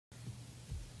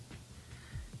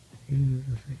Ooh,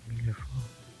 those look beautiful.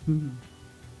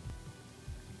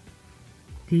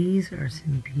 These are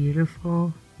some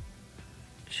beautiful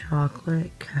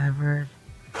chocolate covered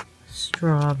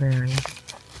strawberries.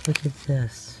 Look at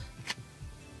this.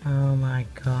 Oh my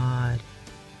god.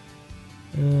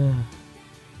 Ew.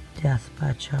 Death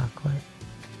by chocolate.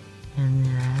 And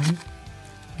then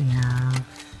we have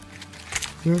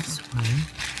this one,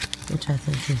 which I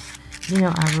think is,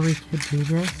 I really could do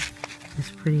this. It's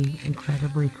pretty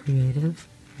incredibly creative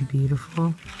and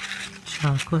beautiful.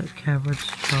 Chocolate covered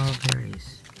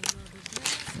strawberries.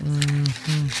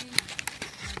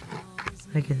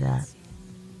 Look at that.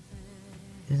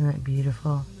 Isn't it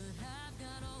beautiful?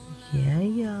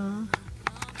 Yeah.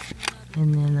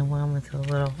 And then the one with the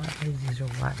little, I think these are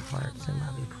white hearts, they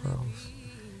might be pearls.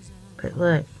 But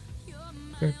look,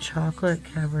 they're chocolate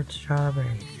covered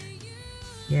strawberries.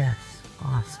 Yes,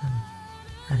 awesome.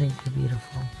 I think they're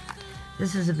beautiful.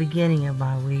 This is the beginning of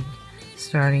my week,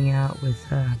 starting out with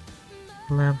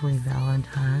lovely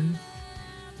Valentine's.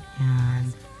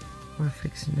 And we're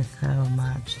fixing to throw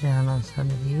much down on some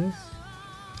of these.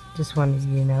 Just wanted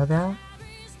you to know that.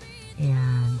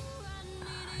 And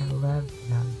I love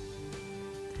them.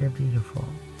 They're beautiful.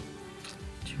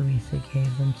 Teresa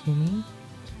gave them to me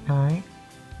tonight,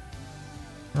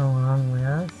 along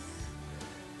with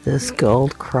this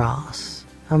gold cross.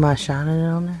 Am I shining it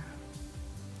on there?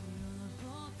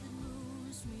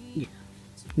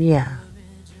 Yeah.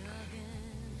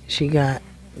 She got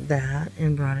that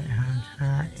and brought it home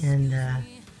tonight and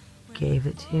gave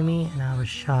it to me, and I was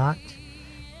shocked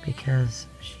because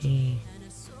she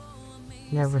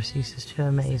never ceases to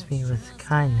amaze me with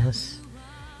kindness,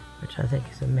 which I think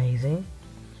is amazing.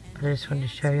 But I just wanted to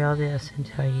show you all this and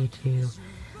tell you to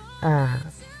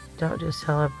don't just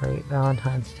celebrate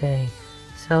Valentine's Day,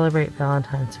 celebrate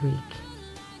Valentine's Week.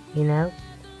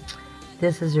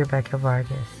 This is Rebecca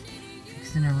Vargas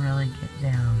fixing to really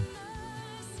get down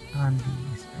on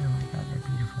these. Oh my god, they're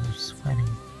beautiful. They're sweating.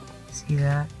 See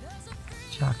that?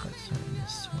 Chocolate's starting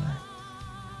to sweat.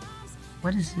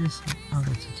 What is this? Oh,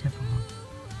 that's a typical.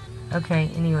 Okay,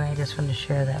 anyway, I just wanted to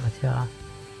share that with y'all.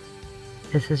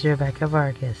 This is Rebecca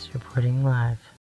Vargas reporting live.